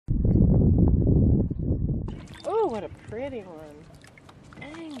Oh, what a pretty one.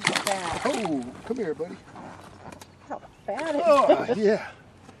 Dang that. Oh, come here, buddy. How fat is Oh, this? yeah.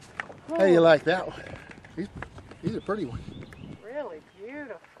 How you like that one? He's a pretty one. Really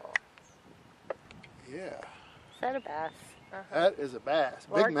beautiful. Yeah. Is that a bass? That is a bass.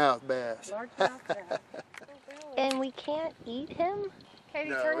 Big mouth bass. Largemouth bass. Oh, really? And we can't eat him? Katie,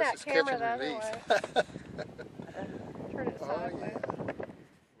 No, turn this that is camera catch the and other release. way. Turn it Oh, sideways.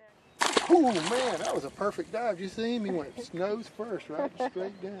 yeah. Oh, man, that was a perfect dive. You see him? He went nose first, right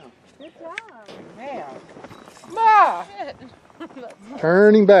straight down. Good job. Man. Ma!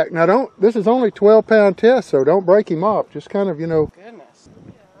 Turn him back. Now, this is only 12-pound test, so don't break him off. Just kind of, Goodness.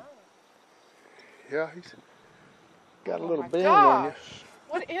 Yeah, he's got a little my bend on you. gosh.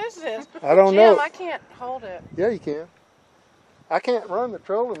 What is this? I don't Jim, know. I can't hold it. Yeah, you can. I can't run the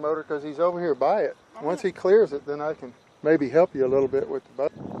trolling motor because he's over here by it. Once he clears it, then I can maybe help you a little bit with the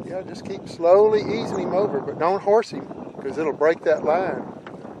boat. Yeah, just keep slowly easing him over, but don't horse him because it'll break that line.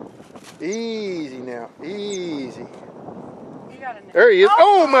 Easy now, easy. You got a There he is.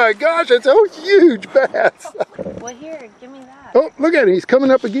 Oh my gosh, that's a huge bass. Well, here, give me that. Oh, look at him, he's coming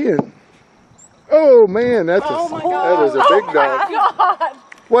up again. Oh man, that is a big dog. God.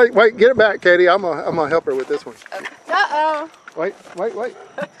 Wait, get it back, Katie. I'm gonna help her with this one. Uh-oh. Wait.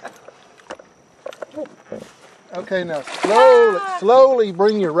 Okay, now slowly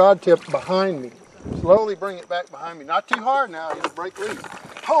bring your rod tip behind me. Slowly bring it back behind me. Not too hard now, it'll break loose.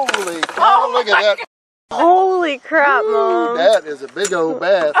 Holy cow, look at that. Holy crap, Mom. That is a big old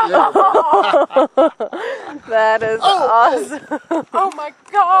bass. Yeah. That is awesome. Oh my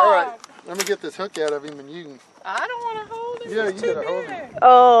God. All right, let me get this hook out of him and you can. I don't want to hold it. Yeah, It's you too gotta hold big. it.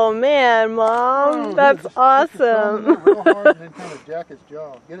 Oh, man, Mom. That's awesome. Real hard and then kind of jack his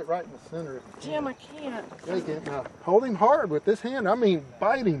jaw. Get it right in the center. Of his Jim, I can't. Yeah, you can. Now, hold him hard with this hand. I mean,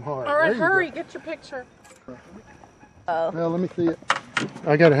 bite him hard. All right, There you hurry. go. Get your picture. Oh. Well, let me see it.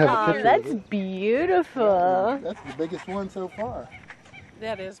 I gotta have a picture That's of it. beautiful. That's the biggest one so far.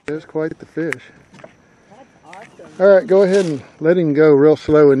 That is. There's quite the fish. That's awesome. All right, go ahead and let him go real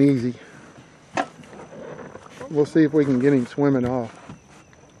slow and easy. We'll see if we can get him swimming off.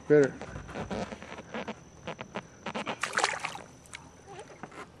 Better.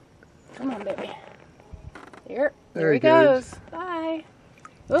 Come on, baby. There There he he goes. Bye.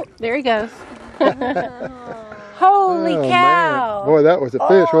 Oh, there he goes. Holy Oh, cow. man. Boy, that was a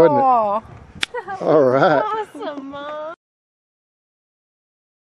fish, wasn't Oh. it? All right.